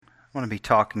I want to be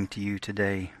talking to you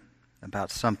today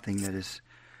about something that is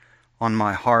on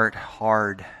my heart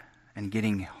hard and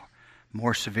getting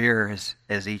more severe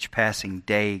as each passing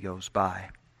day goes by.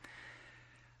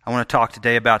 I want to talk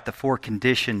today about the 4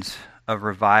 conditions of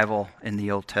revival in the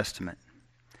Old Testament.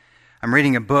 I'm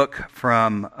reading a book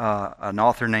from an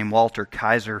author named Walter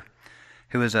Kaiser,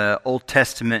 who is an Old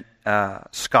Testament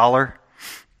scholar.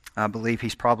 I believe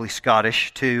he's probably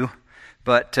Scottish too,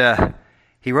 but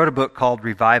he wrote a book called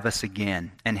Revive Us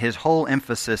Again, and his whole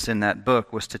emphasis in that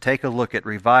book was to take a look at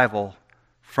revival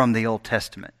from the Old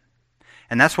Testament.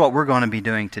 And that's what we're going to be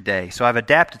doing today. So I've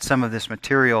adapted some of this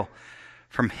material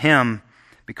from him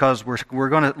because we're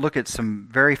going to look at some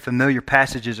very familiar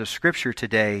passages of Scripture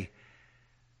today,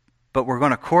 but we're going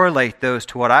to correlate those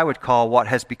to what I would call what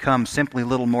has become simply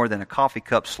little more than a coffee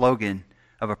cup slogan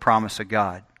of a promise of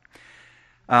God.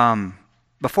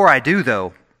 Before I do,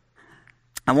 though,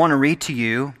 I want to read to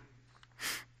you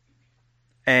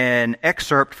an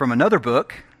excerpt from another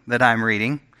book that I'm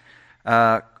reading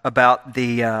about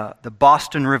the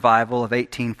Boston Revival of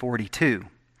 1842.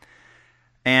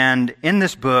 And in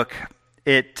this book,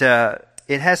 it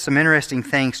has some interesting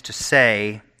things to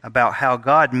say about how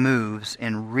God moves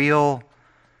in real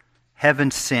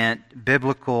heaven-sent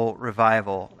biblical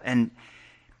revival. And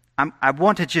I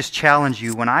want to just challenge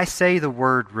you. When I say the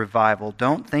word revival,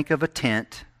 don't think of a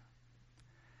tent.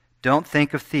 Don't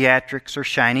think of theatrics or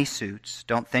shiny suits.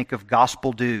 Don't think of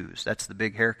gospel dues. That's the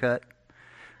big haircut.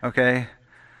 Okay?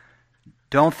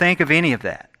 Don't think of any of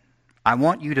that. I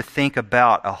want you to think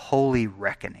about a holy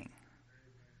reckoning.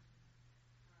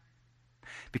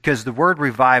 Because the word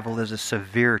revival is a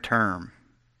severe term.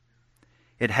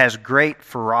 It has great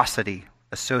ferocity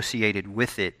associated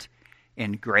with it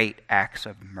in great acts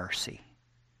of mercy.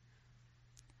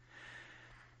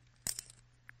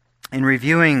 In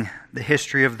reviewing the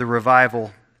history of the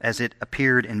revival as it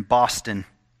appeared in Boston,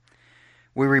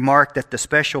 we remark that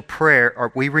special prayer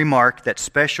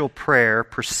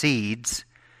precedes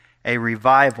a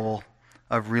revival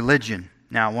of religion.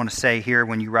 Now, I want to say here,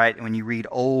 when you read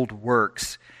old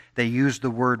works, they use the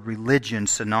word religion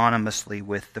synonymously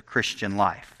with the Christian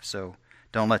life. So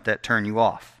don't let that turn you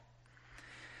off.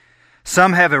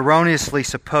 Some have erroneously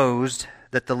supposed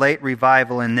that the late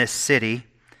revival in this city,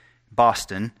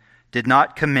 Boston, did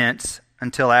not commence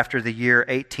until after the year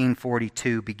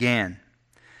 1842 began.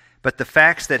 But the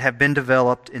facts that have been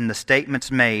developed in the statements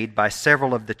made by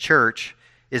several of the church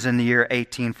is in the year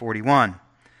 1841.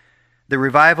 The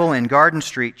revival in Garden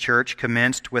Street Church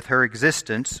commenced with her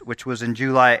existence, which was in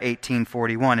July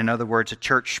 1841. In other words, a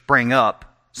church sprang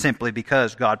up simply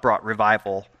because God brought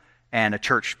revival and a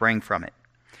church sprang from it.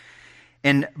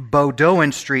 In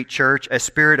Bowdoin Street Church, a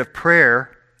spirit of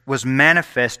prayer was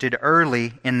manifested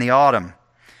early in the autumn.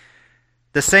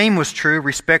 The same was true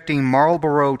respecting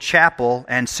Marlborough Chapel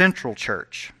and Central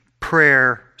Church.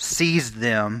 Prayer seized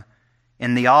them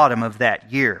in the autumn of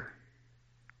that year.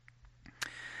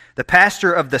 The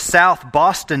pastor of the South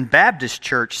Boston Baptist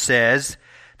Church says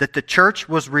that the church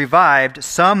was revived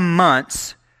some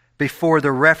months before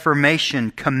the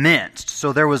Reformation commenced.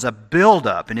 So there was a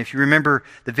buildup. And if you remember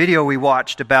the video we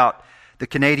watched about the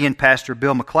Canadian pastor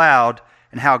Bill McLeod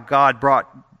and how God brought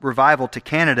revival to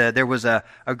Canada, there was a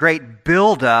great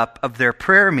buildup of their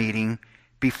prayer meeting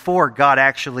before God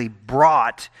actually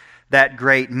brought that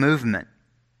great movement.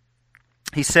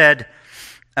 He said,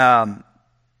 in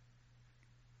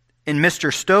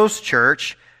Mr. Stowe's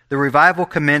church, the revival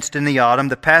commenced in the autumn.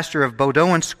 The pastor of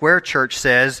Bowdoin Square Church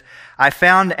says, I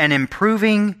found an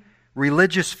improving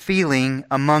religious feeling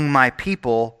among my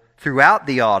people throughout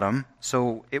the autumn.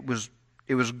 So it was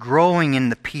growing in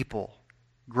the people,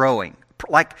 growing,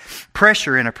 like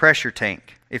pressure in a pressure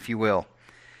tank, if you will,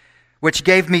 which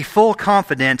gave me full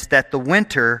confidence that the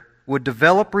winter would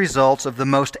develop results of the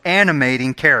most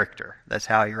animating character. That's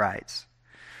how he writes.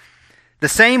 The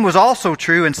same was also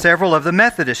true in several of the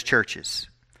Methodist churches.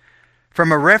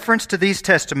 From a reference to these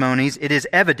testimonies, it is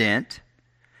evident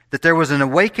that there was an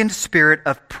awakened spirit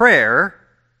of prayer,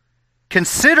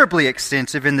 considerably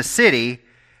extensive in the city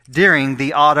during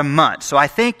the autumn months. So I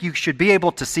think you should be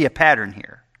able to see a pattern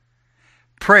here.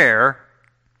 Prayer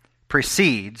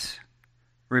precedes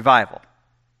revival.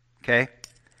 Okay?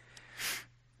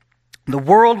 The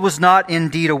world was not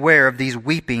indeed aware of these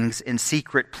weepings in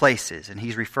secret places. And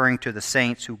he's referring to the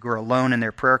saints who were alone in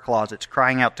their prayer closets,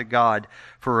 crying out to God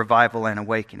for revival and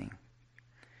awakening.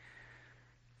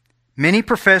 Many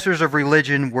professors of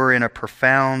religion were in a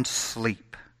profound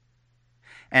sleep,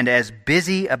 and as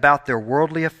busy about their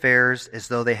worldly affairs as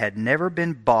though they had never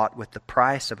been bought with the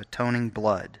price of atoning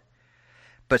blood.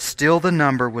 But still the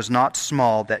number was not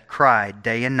small that cried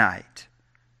day and night,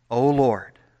 O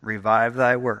Lord, revive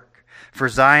thy work. For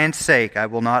Zion's sake I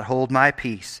will not hold my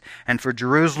peace, and for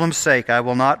Jerusalem's sake I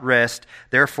will not rest.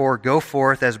 Therefore go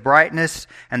forth as brightness,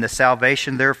 and the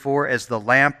salvation therefore as the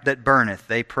lamp that burneth.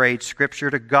 They prayed Scripture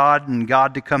to God, and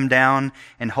God to come down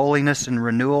in holiness and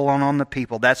renewal on the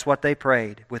people. That's what they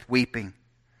prayed, with weeping.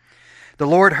 The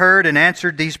Lord heard and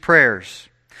answered these prayers.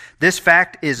 This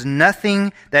fact is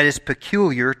nothing that is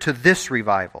peculiar to this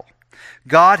revival.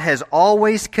 God has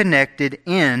always connected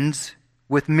ends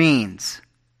with means.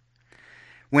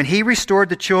 When He restored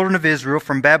the children of Israel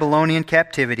from Babylonian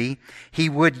captivity, He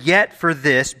would yet for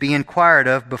this be inquired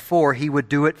of before He would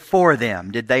do it for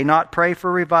them. Did they not pray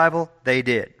for revival? They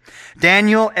did.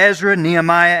 Daniel, Ezra,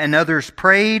 Nehemiah, and others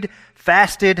prayed,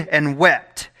 fasted, and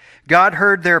wept. God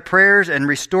heard their prayers and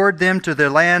restored them to the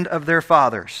land of their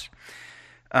fathers,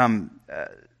 into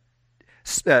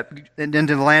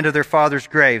the land of their fathers'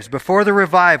 graves. Before the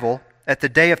revival, at the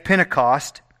day of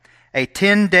Pentecost, a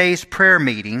 10 days prayer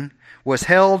meeting was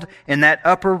held in that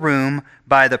upper room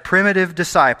by the primitive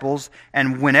disciples,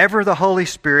 and whenever the Holy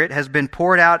Spirit has been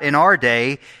poured out in our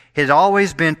day, it has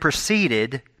always been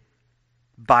preceded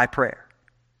by prayer.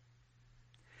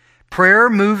 Prayer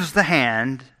moves the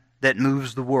hand that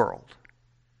moves the world.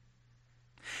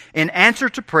 In answer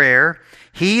to prayer,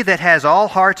 He that has all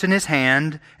hearts in His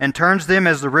hand and turns them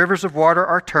as the rivers of water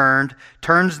are turned,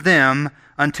 turns them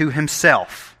unto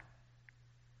Himself.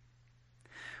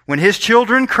 When His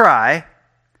children cry,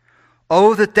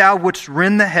 "Oh, that Thou wouldst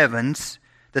rend the heavens,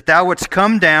 that Thou wouldst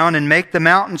come down and make the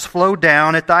mountains flow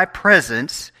down at Thy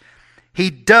presence," He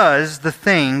does the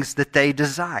things that they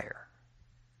desire.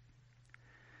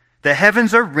 The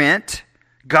heavens are rent,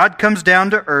 God comes down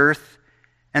to earth,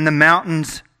 and the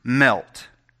mountains melt.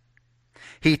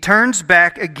 He turns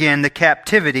back again the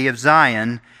captivity of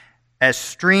Zion as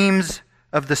streams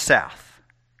of the south.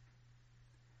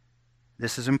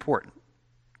 This is important.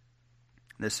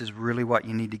 This is really what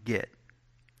you need to get.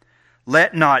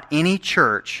 Let not any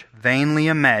church vainly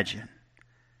imagine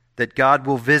that God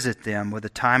will visit them with a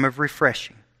time of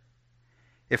refreshing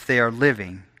if they are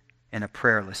living in a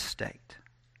prayerless state.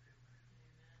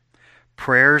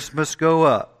 Prayers must go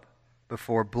up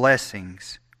before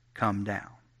blessings come down.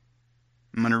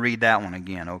 I'm going to read that one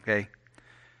again, okay?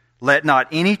 Let not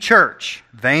any church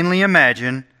vainly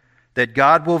imagine that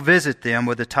God will visit them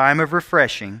with a time of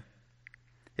refreshing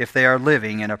if they are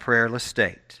living in a prayerless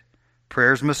state.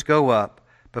 Prayers must go up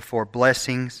before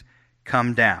blessings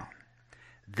come down.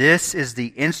 This is the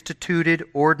instituted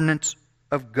ordinance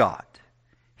of God.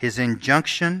 His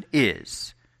injunction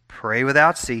is, pray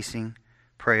without ceasing,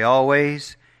 pray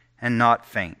always, and not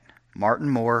faint. Martin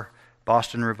Moore,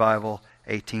 Boston Revival,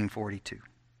 1842.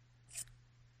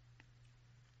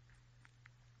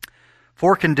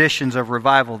 4 conditions of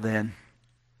revival, then,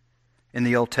 in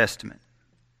the Old Testament.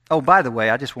 Oh, by the way,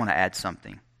 I just want to add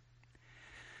something.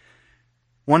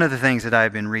 One of the things that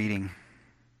I've been reading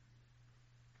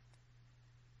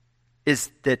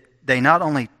is that they not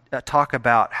only talk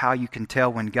about how you can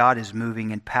tell when God is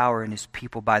moving in power in His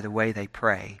people by the way they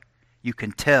pray. You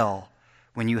can tell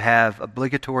when you have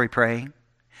obligatory praying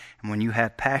and when you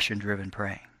have passion-driven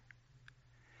praying.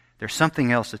 There's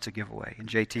something else that's a giveaway. And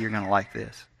JT, you're going to like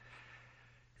this.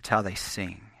 It's how they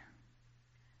sing.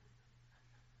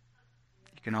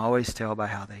 You can always tell by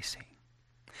how they sing.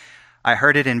 I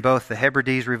heard it in both the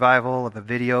Hebrides revival of a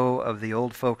video of the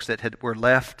old folks that were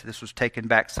left. This was taken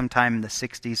back sometime in the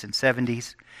 60s and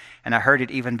 70s. And I heard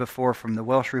it even before from the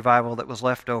Welsh revival that was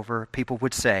left over. People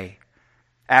would say,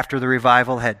 after the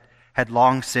revival had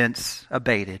long since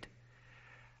abated,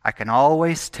 I can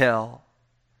always tell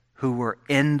who were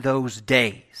in those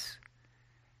days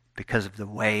because of the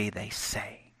way they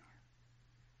sang.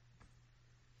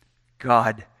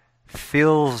 God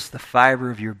fills the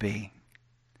fiber of your being.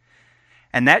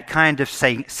 And that kind of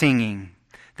singing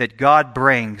that God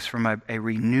brings from a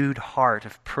renewed heart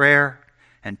of prayer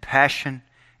and passion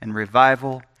and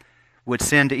revival would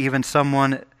send even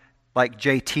someone like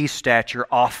JT's stature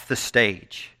off the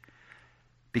stage,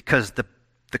 because the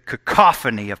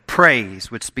cacophony of praise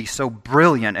would be so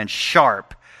brilliant and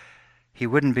sharp, he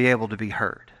wouldn't be able to be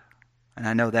heard. And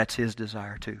I know that's his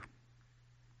desire too.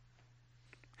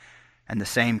 And the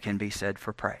same can be said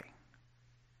for praying.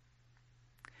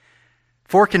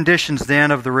 4 conditions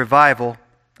then of the revival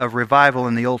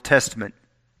in the Old Testament.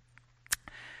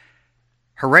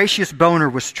 Horatius Bonar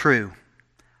was true.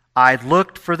 I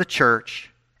looked for the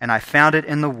church and I found it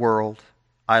in the world.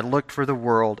 I looked for the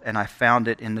world and I found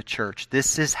it in the church.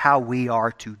 This is how we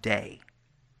are today.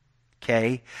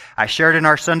 Okay? I shared in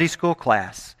our Sunday school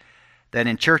class that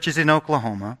in churches in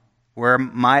Oklahoma, where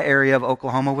my area of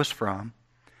Oklahoma was from,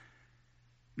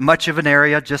 much of an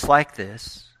area just like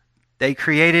this, They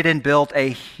created and built a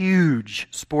huge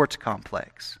sports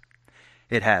complex.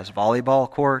 It has volleyball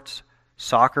courts,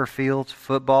 soccer fields,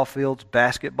 football fields,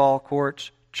 basketball courts,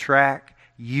 track,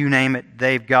 you name it,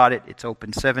 they've got it. It's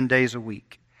open 7 days a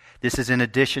week. This is in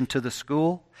addition to the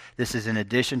school. This is in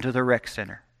addition to the rec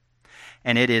center.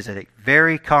 And it is a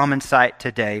very common sight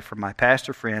today for my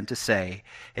pastor friend to say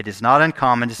it is not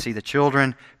uncommon to see the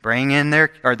children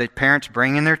the parents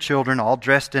bring in their children all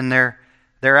dressed in their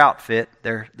outfit,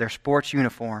 their sports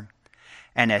uniform.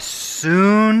 And as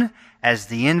soon as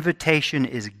the invitation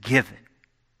is given,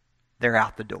 they're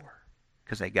out the door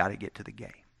because they got to get to the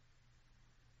game.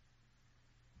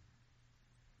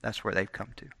 That's where they've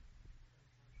come to.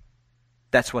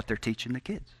 That's what they're teaching the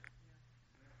kids.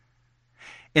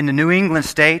 In the New England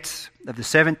states of the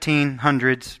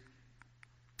 1700s,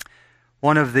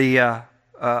 one of the,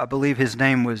 I believe his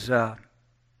name was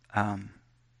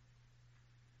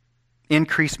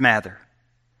Increase Mather.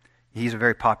 He's a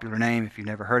very popular name if you've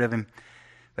never heard of him.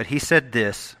 But he said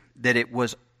this, that it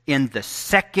was in the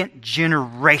second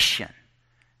generation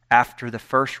after the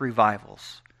first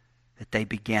revivals that they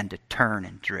began to turn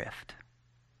and drift.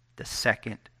 The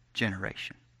second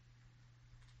generation.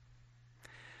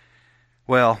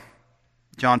 Well,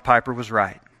 John Piper was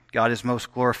right. God is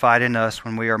most glorified in us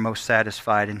when we are most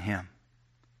satisfied in Him.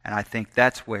 And I think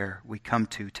that's where we come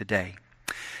to today.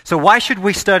 So why should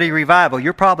we study revival?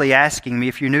 You're probably asking me,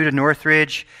 if you're new to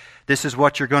Northridge, this is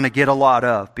what you're going to get a lot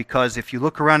of. Because if you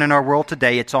look around in our world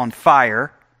today, it's on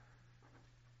fire.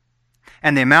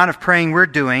 And the amount of praying we're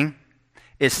doing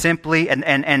is simply,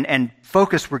 and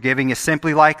focus we're giving is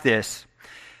simply like this.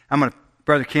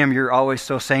 Brother Kim, you're always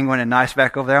so sanguine and nice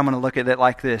back over there. I'm going to look at it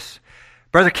like this.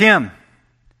 Brother Kim,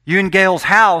 you and Gail's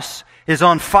house is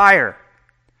on fire.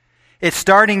 It's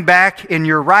starting back in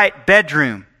your right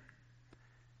bedroom.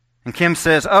 And Kim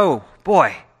says, oh,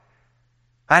 boy,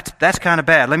 that's kind of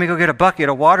bad. Let me go get a bucket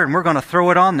of water and we're going to throw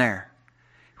it on there.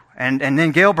 And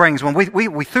then Gail brings one.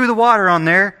 We threw the water on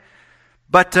there,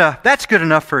 but that's good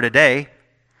enough for today.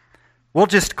 We'll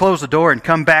just close the door and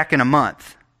come back in a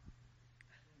month.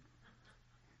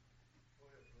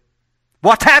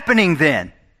 What's happening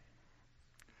then?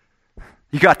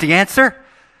 You got the answer?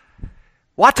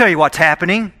 Well, I'll tell you what's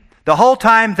happening. The whole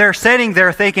time they're sitting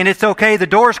there thinking it's okay, the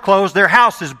door's closed, their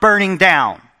house is burning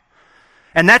down.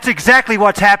 And that's exactly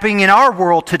what's happening in our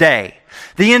world today.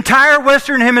 The entire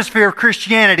Western Hemisphere of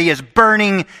Christianity is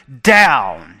burning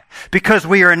down because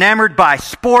we are enamored by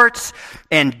sports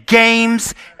and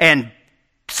games and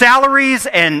salaries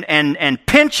and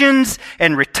pensions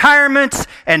and retirements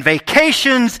and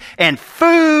vacations and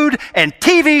food and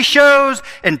TV shows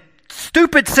and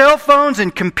stupid cell phones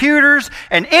and computers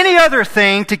and any other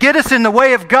thing to get us in the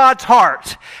way of God's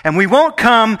heart. And we won't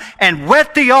come and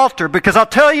wet the altar, because I'll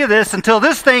tell you this, until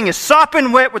this thing is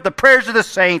sopping wet with the prayers of the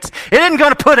saints, it isn't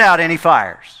going to put out any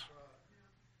fires.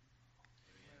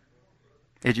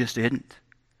 It just isn't.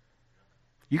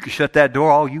 You can shut that door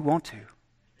all you want to,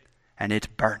 and it's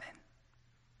burning.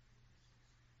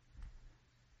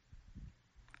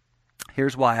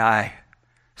 Here's why I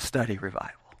study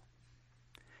revival.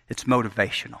 It's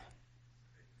motivational.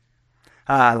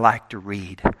 I like to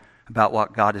read about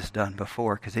what God has done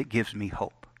before because it gives me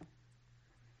hope.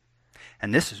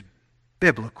 And this is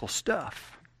biblical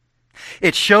stuff.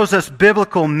 It shows us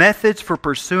biblical methods for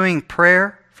pursuing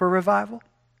prayer for revival.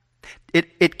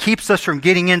 It keeps us from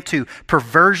getting into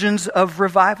perversions of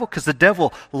revival, because the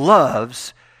devil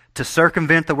loves to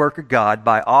circumvent the work of God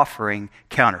by offering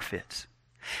counterfeits.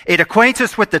 It acquaints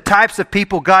us with the types of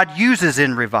people God uses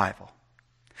in revival.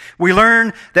 We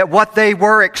learn that what they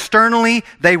were externally,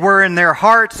 they were in their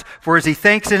hearts, for as he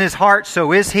thinks in his heart,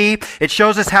 so is he. It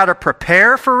shows us how to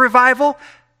prepare for revival.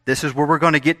 This is where we're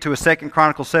going to get to a 2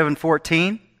 Chronicles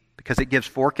 7:14, because it gives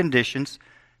 4 conditions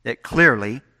that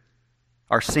clearly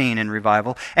are seen in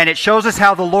revival. And it shows us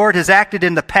how the Lord has acted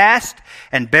in the past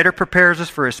and better prepares us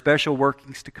for his special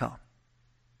workings to come.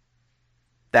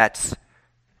 That's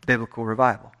biblical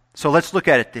revival. So let's look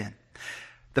at it then.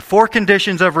 The 4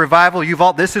 conditions of revival,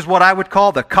 this is what I would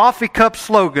call the coffee cup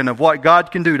slogan of what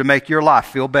God can do to make your life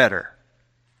feel better.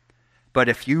 But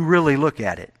if you really look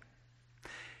at it,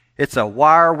 it's a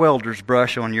wire welder's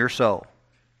brush on your soul.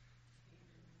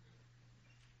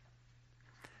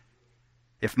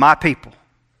 If my people,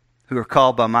 who are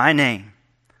called by my name,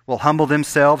 will humble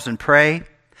themselves and pray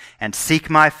and seek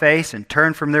my face and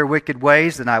turn from their wicked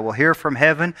ways, then I will hear from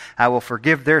heaven, I will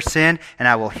forgive their sin, and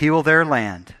I will heal their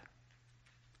land.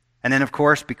 And then, of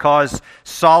course, because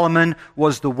Solomon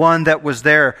was the one that was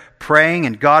there praying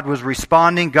and God was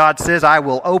responding, God says, I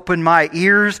will open my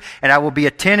ears and I will be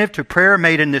attentive to prayer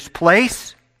made in this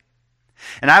place.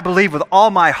 And I believe with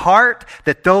all my heart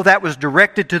that though that was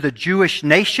directed to the Jewish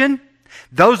nation,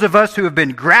 those of us who have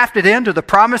been grafted into the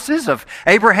promises of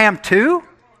Abraham too,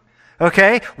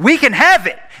 okay, we can have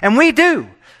it, and we do.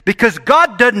 Because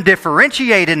God doesn't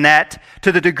differentiate in that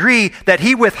to the degree that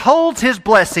He withholds His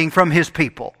blessing from His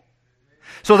people.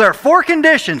 So there are 4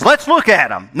 conditions. Let's look at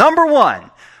them. Number 1,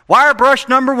 wire brush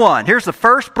number 1. Here's the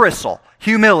first bristle,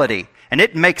 humility. And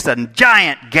it makes a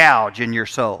giant gouge in your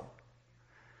soul.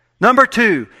 Number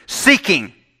 2,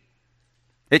 seeking.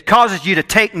 It causes you to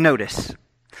take notice.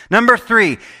 Number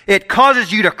 3, it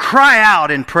causes you to cry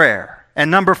out in prayer. And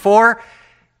number 4,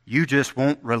 you just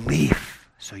want relief,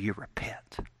 so you repent.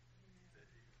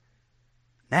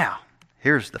 Now,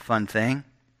 here's the fun thing.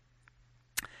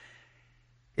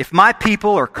 If my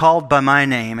people are called by my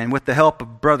name, and with the help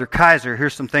of Brother Kaiser,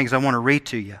 here's some things I want to read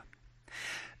to you.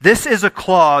 This is a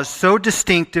clause so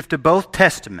distinctive to both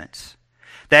testaments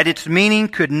that its meaning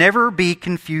could never be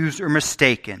confused or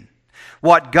mistaken.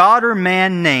 What God or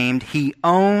man named, He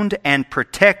owned and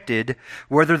protected,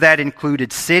 whether that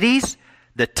included cities,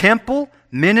 the temple,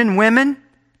 men and women.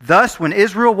 Thus, when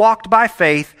Israel walked by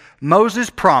faith,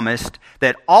 Moses promised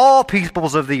that all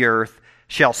peoples of the earth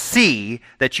shall see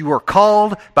that you are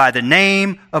called by the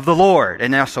name of the Lord.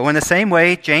 And now, so in the same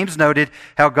way, James noted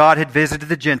how God had visited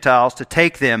the Gentiles to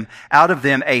take them out of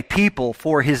them a people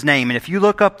for His name. And if you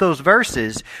look up those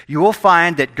verses, you will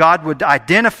find that God would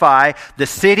identify the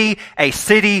city, a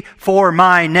city for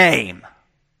my name.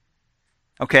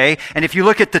 Okay? And if you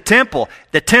look at the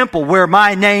temple where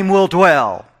my name will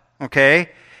dwell. Okay?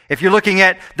 If you're looking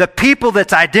at the people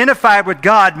that's identified with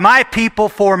God, my people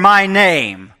for my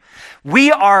name.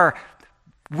 We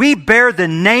bear the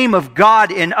name of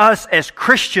God in us as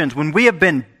Christians. When we have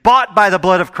been bought by the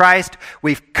blood of Christ,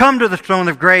 we've come to the throne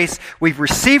of grace, we've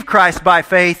received Christ by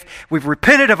faith, we've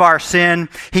repented of our sin,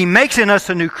 He makes in us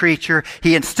a new creature,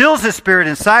 He instills His Spirit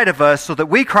inside of us so that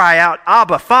we cry out,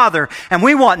 Abba, Father, and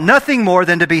we want nothing more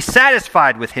than to be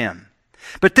satisfied with Him.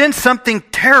 But then something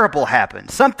terrible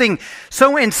happens. Something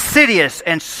so insidious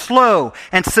and slow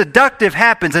and seductive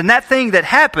happens. And that thing that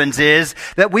happens is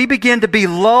that we begin to be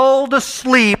lulled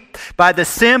asleep by the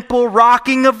simple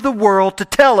rocking of the world to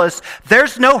tell us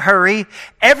there's no hurry,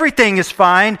 everything is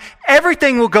fine,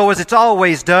 everything will go as it's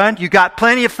always done. You got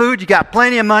plenty of food, you got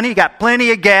plenty of money, you got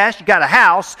plenty of gas, you got a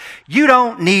house. You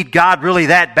don't need God really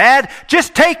that bad.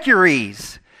 Just take your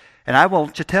ease. And I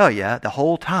want to tell you, the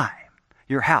whole time,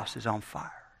 your house is on fire.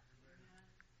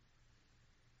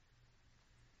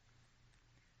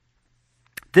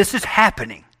 This is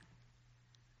happening.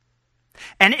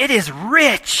 And it is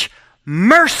rich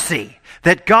mercy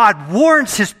that God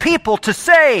warns His people to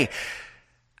say,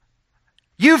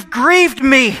 you've grieved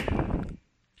me.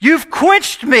 You've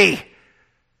quenched me.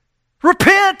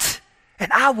 Repent,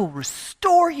 and I will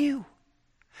restore you.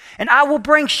 And I will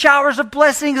bring showers of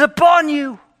blessings upon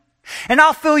you. And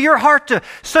I'll fill your heart to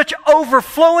such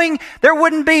overflowing, there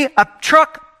wouldn't be a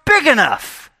truck big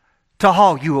enough to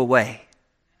haul you away.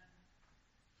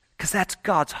 Because that's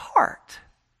God's heart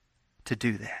to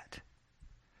do that.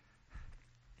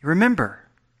 Remember,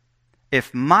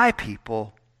 if my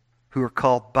people who are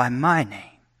called by my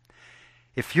name,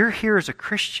 if you're here as a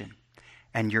Christian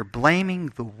and you're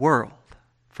blaming the world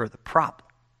for the problem,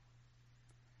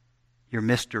 you're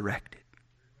misdirected.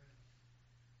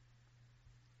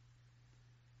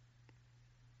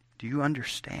 Do you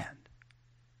understand?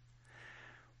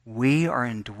 We are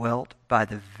indwelt by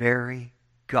the very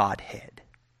Godhead.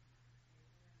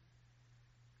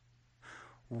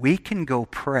 We can go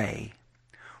pray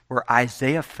where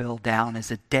Isaiah fell down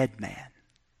as a dead man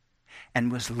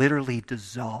and was literally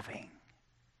dissolving.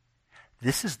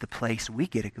 This is the place we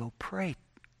get to go pray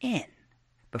in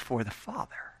before the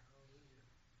Father.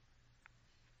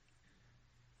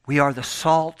 We are the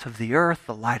salt of the earth,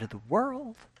 the light of the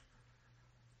world.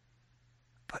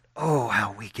 But oh,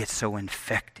 how we get so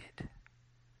infected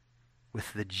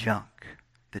with the junk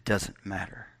that doesn't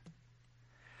matter.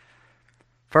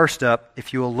 First up,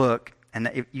 if you will look,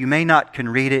 and you may not can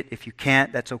read it. If you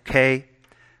can't, that's okay.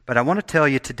 But I want to tell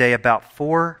you today about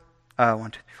 5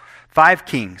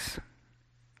 kings.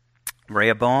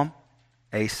 Rehoboam,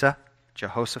 Asa,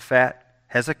 Jehoshaphat,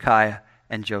 Hezekiah,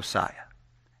 and Josiah.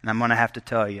 And I'm going to have to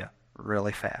tell you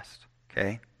really fast,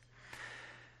 okay?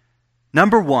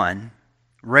 Number 1,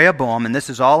 Rehoboam, and this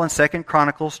is all in 2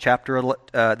 Chronicles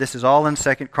this is all in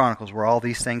 2 Chronicles where all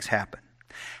these things happen.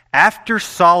 After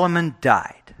Solomon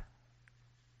died,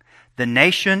 the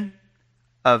nation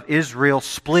of Israel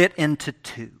split into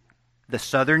 2. The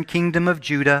southern kingdom of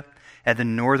Judah and the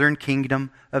northern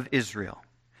kingdom of Israel.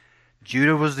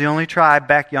 Judah was the only tribe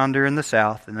back yonder in the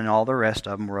south, and then all the rest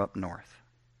of them were up north.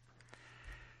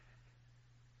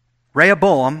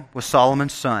 Rehoboam was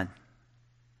Solomon's son.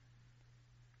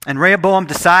 And Rehoboam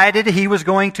decided he was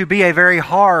going to be a very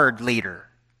hard leader.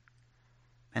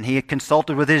 And he had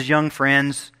consulted with his young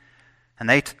friends, and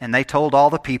they told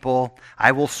all the people,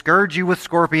 I will scourge you with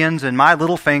scorpions, and my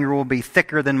little finger will be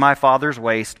thicker than my father's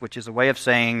waist, which is a way of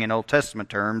saying, in Old Testament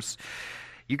terms,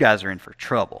 you guys are in for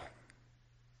trouble.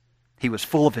 He was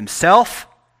full of himself.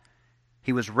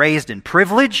 He was raised in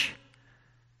privilege.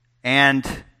 And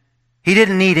he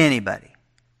didn't need anybody.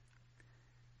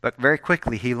 But very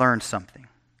quickly he learned something.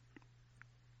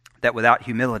 That without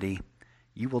humility,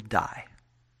 you will die.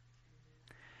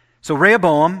 So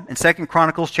Rehoboam, in 2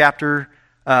 Chronicles chapter,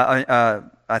 I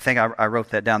think I wrote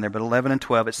that down there, but 11 and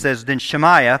 12, it says, Then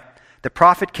Shemaiah, the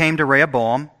prophet, came to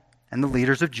Rehoboam and the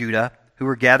leaders of Judah, who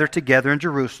were gathered together in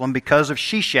Jerusalem because of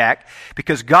Shishak,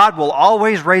 because God will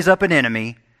always raise up an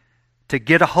enemy to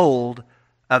get a hold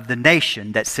of the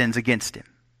nation that sins against him.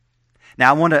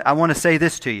 Now I want to say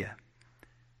this to you.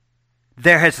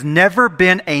 There has never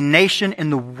been a nation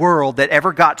in the world that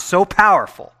ever got so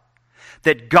powerful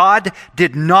that God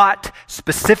did not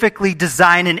specifically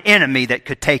design an enemy that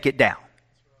could take it down.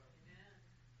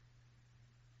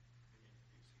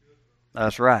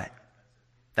 That's right.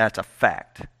 That's a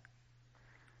fact.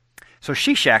 So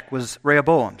Shishak was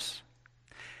Rehoboam's.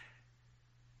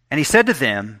 And he said to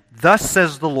them, Thus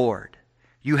says the Lord,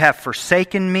 you have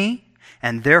forsaken me,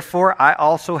 and therefore I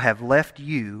also have left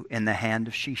you in the hand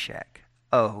of Shishak.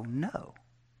 Oh no.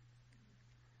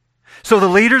 So the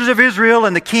leaders of Israel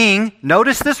and the king,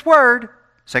 notice this word,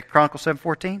 2 Chronicles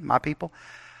 7:14, my people,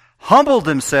 humbled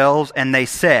themselves, and they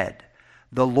said,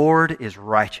 The Lord is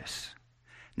righteous.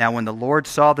 Now when the Lord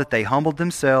saw that they humbled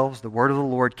themselves, the word of the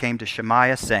Lord came to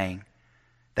Shemaiah, saying,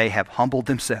 They have humbled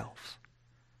themselves.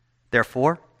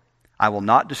 Therefore, I will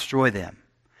not destroy them,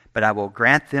 but I will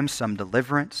grant them some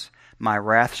deliverance. My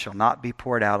wrath shall not be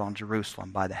poured out on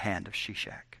Jerusalem by the hand of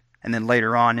Shishak. And then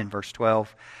later on in verse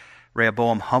 12,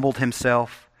 Rehoboam humbled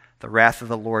himself. The wrath of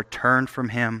the Lord turned from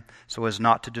him so as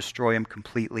not to destroy him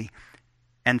completely.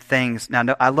 And things,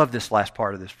 now I love this last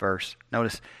part of this verse.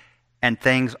 Notice, and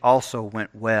things also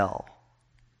went well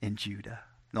in Judah.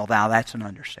 Now that's an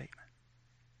understatement.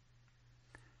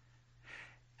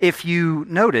 If you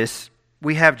notice,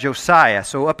 we have Josiah.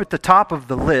 So up at the top of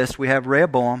the list, we have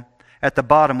Rehoboam. At the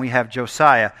bottom, we have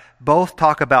Josiah. Both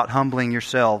talk about humbling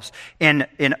yourselves. In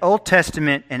Old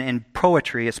Testament and in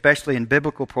poetry, especially in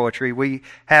biblical poetry, we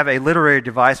have a literary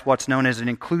device, what's known as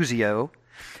an inclusio.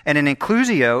 And an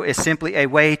inclusio is simply a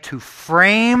way to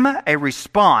frame a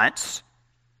response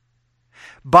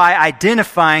by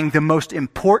identifying the most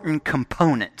important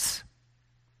components.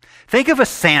 Think of a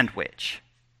sandwich.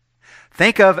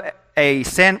 Think of a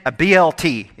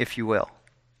BLT, if you will.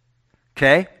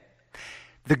 Okay?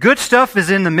 The good stuff is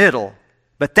in the middle,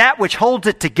 but that which holds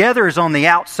it together is on the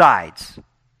outsides,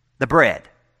 the bread.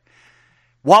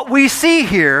 What we see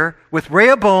here with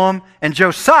Rehoboam and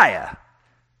Josiah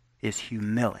is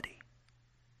humility.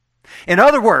 In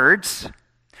other words,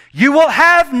 you will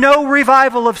have no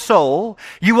revival of soul.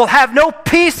 You will have no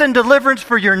peace and deliverance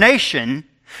for your nation.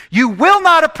 You will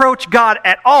not approach God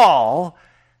at all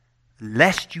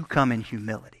lest you come in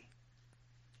humility.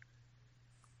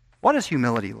 What does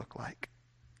humility look like?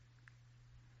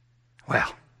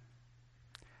 Well,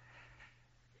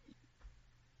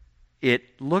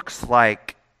 it looks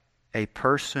like a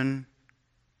person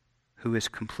who is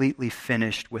completely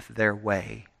finished with their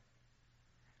way,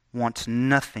 wants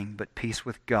nothing but peace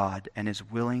with God, and is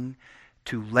willing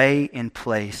to lay in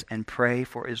place and pray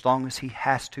for as long as he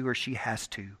has to or she has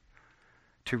to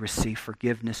receive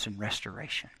forgiveness and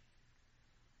restoration.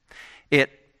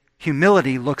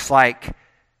 Humility looks like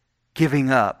giving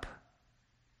up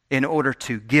in order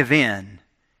to give in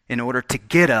order to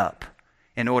get up,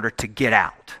 in order to get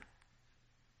out.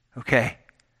 Okay?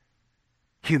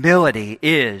 Humility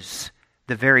is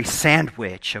the very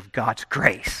sandwich of God's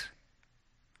grace.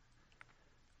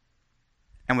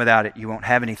 And without it, you won't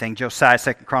have anything. Josiah,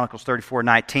 2 Chronicles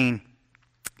 34:19.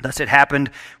 Thus it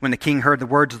happened when the king heard the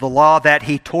words of the law that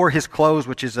he tore his clothes,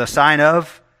 which is a sign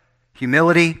of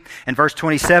humility. And verse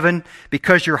 27,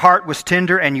 because your heart was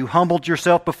tender and you humbled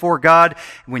yourself before God,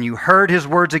 when you heard his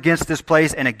words against this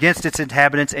place and against its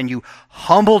inhabitants, and you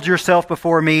humbled yourself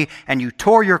before me, and you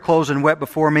tore your clothes and wept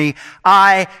before me,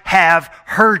 I have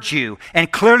heard you.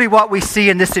 And clearly what we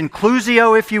see in this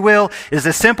inclusio, if you will, is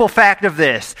the simple fact of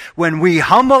this. When we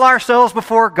humble ourselves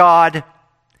before God,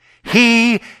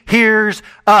 he hears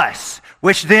us.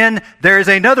 Which then, there is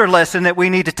another lesson that we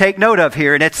need to take note of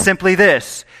here, and it's simply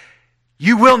this.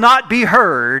 You will not be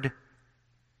heard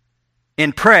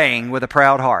in praying with a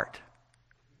proud heart.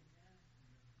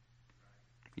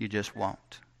 You just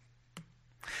won't.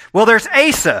 Well, there's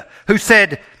Asa, who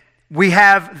said, we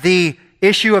have the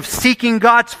issue of seeking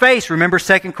God's face. Remember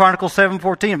 2 Chronicles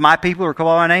 7:14, my people who are called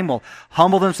by my name will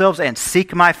humble themselves and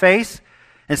seek my face.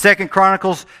 In 2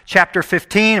 Chronicles chapter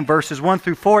 15, verses 1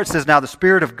 through 4, it says, now the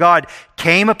Spirit of God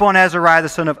came upon Azariah the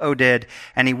son of Oded,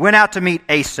 and he went out to meet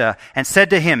Asa, and said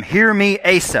to him, hear me,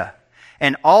 Asa,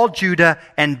 and all Judah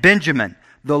and Benjamin.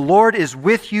 The Lord is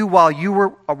with you while you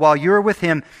are with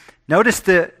him. Notice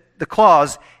the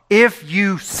clause, if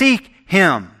you seek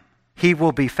him, he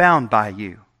will be found by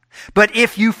you. But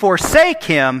if you forsake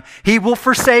him, he will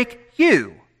forsake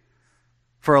you.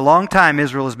 For a long time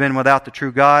Israel has been without the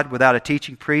true God, without a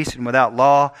teaching priest, and without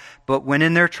law. But when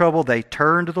in their trouble they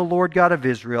turned to the Lord God of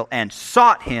Israel and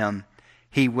sought him,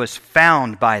 he was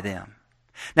found by them.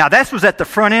 Now this was at the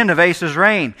front end of Asa's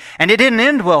reign. And it didn't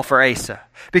end well for Asa.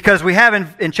 Because we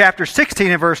have in chapter 16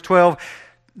 and verse 12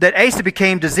 that Asa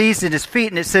became diseased in his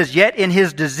feet. And it says, yet in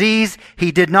his disease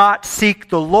he did not seek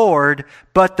the Lord,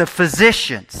 but the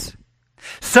physicians.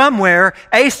 Somewhere,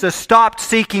 Asa stopped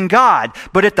seeking God.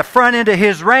 But at the front end of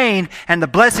his reign and the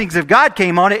blessings of God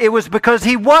came on it, it was because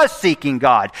he was seeking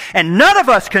God. And none of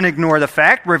us can ignore the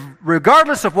fact,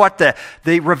 regardless of what the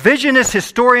revisionist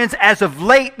historians as of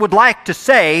late would like to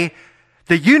say,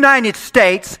 the United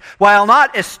States, while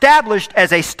not established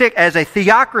as a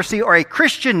theocracy or a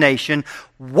Christian nation,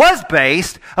 was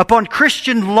based upon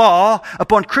Christian law,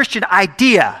 upon Christian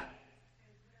idea.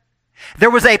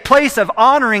 There was a place of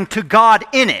honoring to God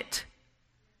in it.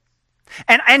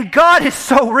 And God is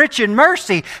so rich in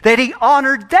mercy that he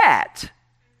honored that.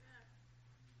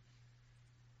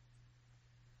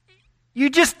 You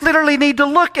just literally need to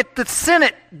look at the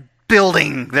Senate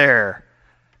building there.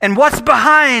 And what's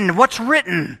behind, what's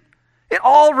written. It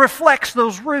all reflects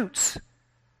those roots.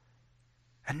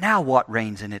 And now what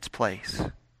reigns in its place?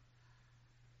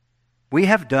 We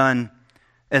have done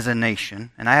as a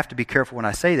nation, and I have to be careful when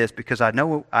I say this because I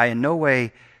in no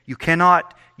way, you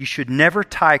should never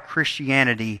tie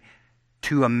Christianity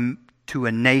to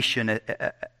a nation,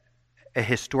 a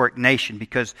historic nation,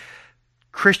 because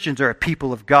Christians are a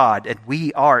people of God, and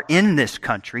we are in this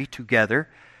country together,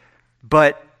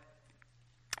 but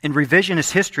in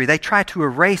revisionist history, they try to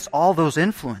erase all those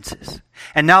influences.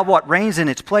 And now what reigns in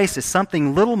its place is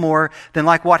something little more than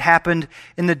like what happened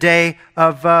in the day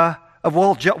of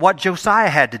what Josiah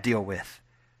had to deal with.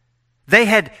 They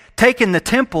had taken the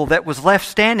temple that was left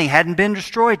standing, hadn't been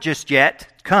destroyed just yet,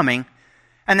 coming,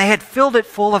 and they had filled it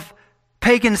full of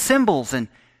pagan symbols and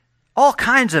all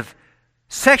kinds of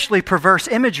sexually perverse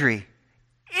imagery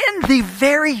in the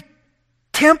very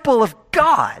temple of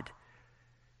God.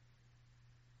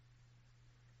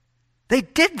 They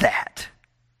did that.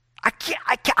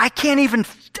 I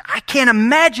can't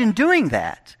imagine doing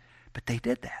that, but they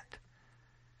did that.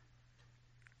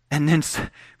 And then,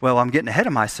 well, I'm getting ahead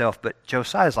of myself, but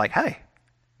Josiah's like, hey,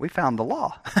 we found the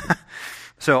law.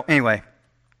 So anyway,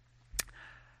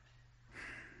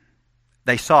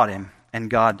 they sought him, and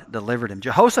God delivered him.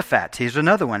 Jehoshaphat, he's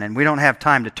another one, and we don't have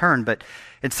time to turn, but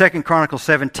in 2 Chronicles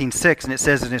 17:6, and it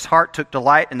says, and his heart took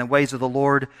delight in the ways of the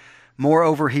Lord.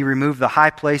 Moreover, he removed the high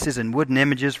places and wooden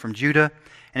images from Judah.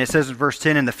 And it says in verse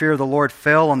 10, and the fear of the Lord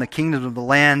fell on the kingdoms of the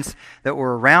lands that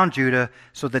were around Judah,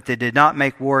 so that they did not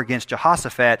make war against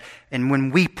Jehoshaphat. And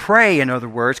when we pray, in other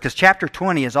words, because chapter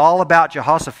 20 is all about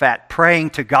Jehoshaphat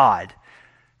praying to God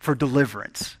for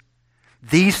deliverance.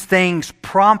 These things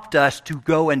prompt us to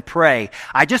go and pray.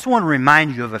 I just want to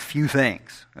remind you of a few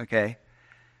things, okay?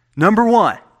 Number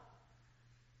one,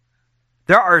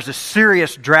 there is a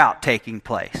serious drought taking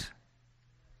place.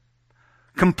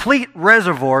 Complete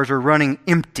reservoirs are running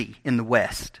empty in the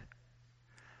West.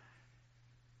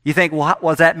 You think, well,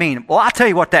 what does that mean? Well, I'll tell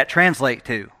you what that translates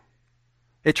to.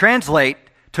 It translates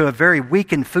to a very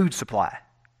weakened food supply.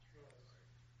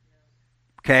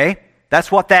 Okay?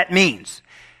 That's what that means.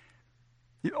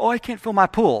 Oh, I can't fill my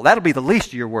pool. That'll be the least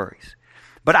of your worries.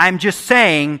 But I'm just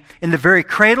saying, in the very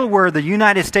cradle where the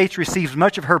United States receives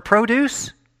much of her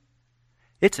produce,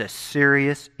 it's a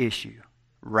serious issue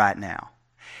right now.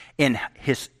 In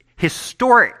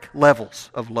historic levels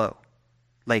of low.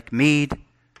 Lake Mead,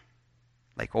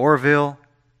 Lake Oroville,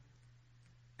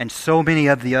 and so many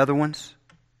of the other ones,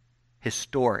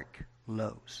 historic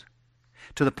lows.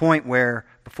 To the point where,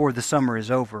 before the summer is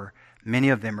over, many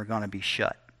of them are going to be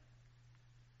shut.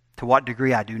 To what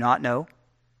degree, I do not know,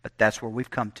 but that's where we've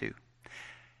come to.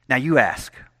 Now you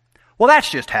ask, well,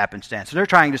 that's just happenstance. And they're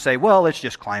trying to say, well, it's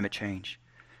just climate change.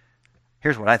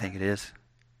 Here's what I think it is.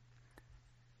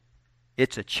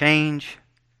 It's a change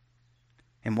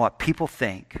in what people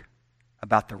think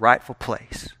about the rightful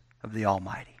place of the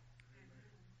Almighty.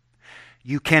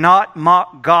 You cannot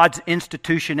mock God's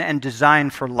institution and design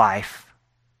for life,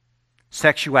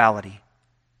 sexuality,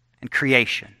 and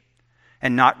creation,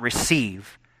 and not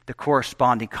receive the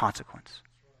corresponding consequence.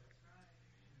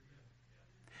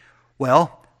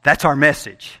 Well, that's our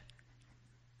message.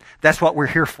 That's what we're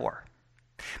here for.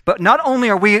 But not only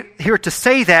are we here to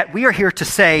say that, we are here to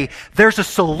say there's a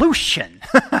solution.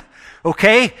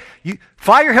 Okay? You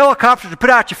fly your helicopter to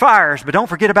put out your fires, but don't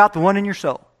forget about the one in your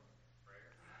soul.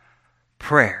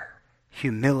 Prayer,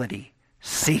 humility,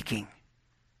 seeking.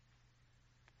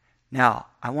 Now,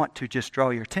 I want to just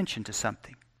draw your attention to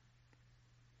something.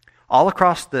 All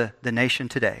across the nation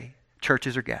today,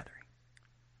 churches are gathering,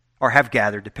 or have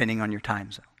gathered depending on your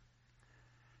time zone.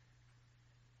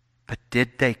 But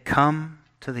did they come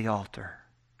to the altar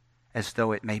as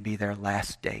though it may be their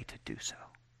last day to do so?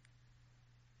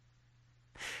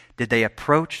 Did they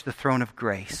approach the throne of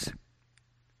grace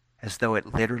as though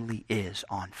it literally is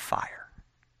on fire?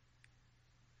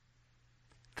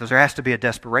 Because there has to be a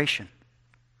desperation.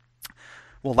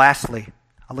 Well, lastly,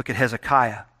 I look at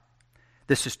Hezekiah.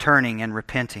 This is turning and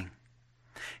repenting.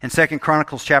 In 2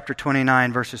 Chronicles chapter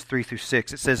 29, verses 3 through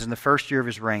 6, it says, in the first year of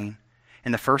his reign,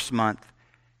 in the first month,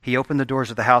 he opened the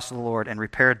doors of the house of the Lord and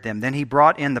repaired them. Then he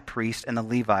brought in the priests and the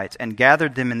Levites and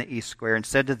gathered them in the east square and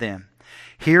said to them,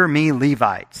 hear me,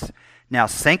 Levites. Now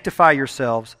sanctify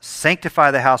yourselves,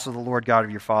 sanctify the house of the Lord God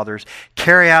of your fathers,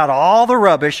 carry out all the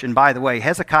rubbish. And by the way,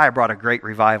 Hezekiah brought a great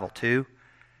revival too.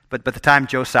 But by the time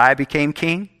Josiah became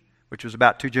king, which was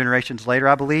about 2 generations later,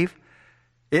 I believe,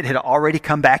 it had already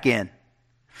come back in.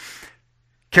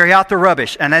 Carry out the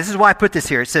rubbish. And this is why I put this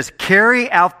here. It says,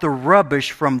 carry out the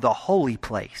rubbish from the holy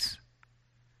place.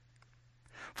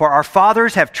 For our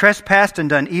fathers have trespassed and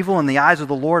done evil in the eyes of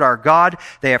the Lord our God.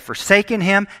 They have forsaken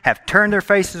Him, have turned their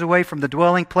faces away from the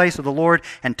dwelling place of the Lord,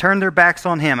 and turned their backs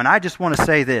on Him. And I just want to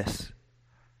say this.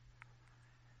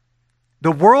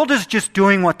 The world is just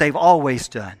doing what they've always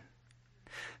done.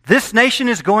 This nation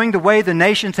is going the way the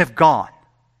nations have gone.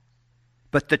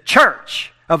 But the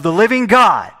church of the living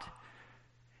God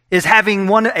is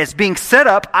being set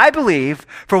up, I believe,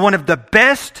 for one of the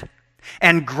best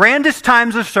and grandest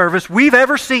times of service we've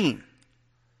ever seen.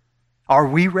 Are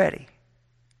we ready?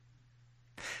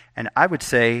 And I would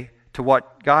say to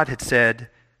what God had said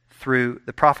through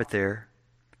the prophet there,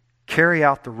 carry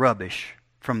out the rubbish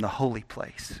from the holy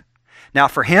place. Now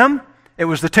for him, it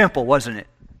was the temple, wasn't it?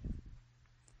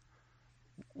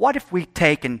 What if we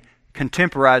take and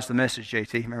contemporize the message,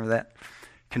 JT? Remember that?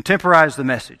 Contemporize the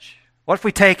message. What if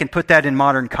we take and put that in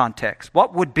modern context?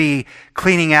 What would be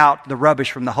cleaning out the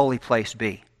rubbish from the holy place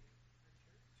be?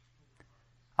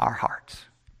 Our hearts.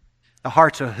 The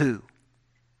hearts of who?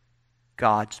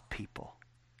 God's people.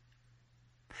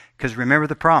 Because remember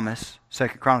the promise, 2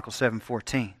 Chronicles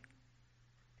 7:14.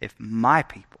 If my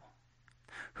people,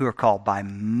 who are called by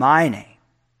my name,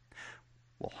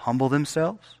 will humble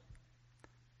themselves,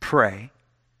 pray,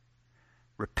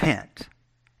 repent,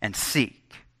 and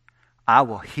seek, I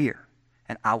will hear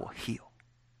and I will heal.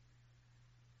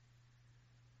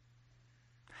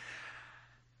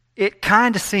 It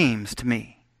kind of seems to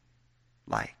me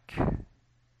like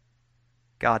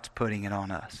God's putting it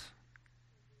on us.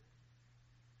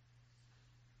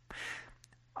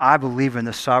 I believe in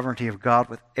the sovereignty of God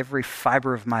with every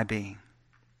fiber of my being.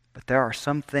 But there are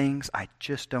some things I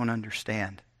just don't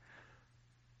understand.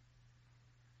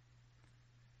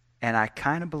 And I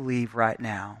kind of believe right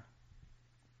now,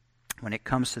 when it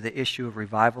comes to the issue of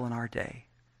revival in our day,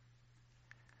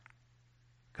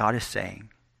 God is saying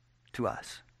to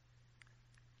us,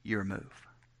 your move.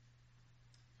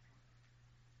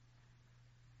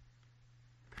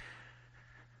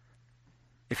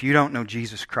 If you don't know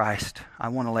Jesus Christ, I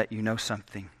want to let you know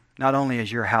something. Not only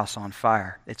is your house on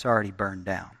fire, it's already burned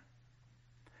down.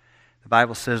 The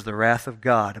Bible says the wrath of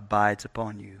God abides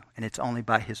upon you, and it's only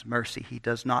by His mercy. He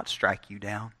does not strike you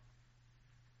down.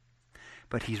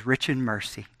 But He's rich in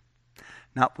mercy,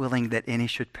 not willing that any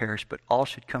should perish, but all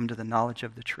should come to the knowledge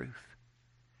of the truth.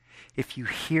 If you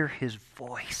hear His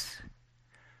voice,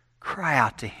 cry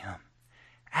out to Him.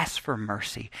 Ask for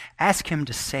mercy. Ask Him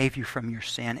to save you from your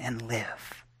sin and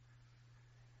live.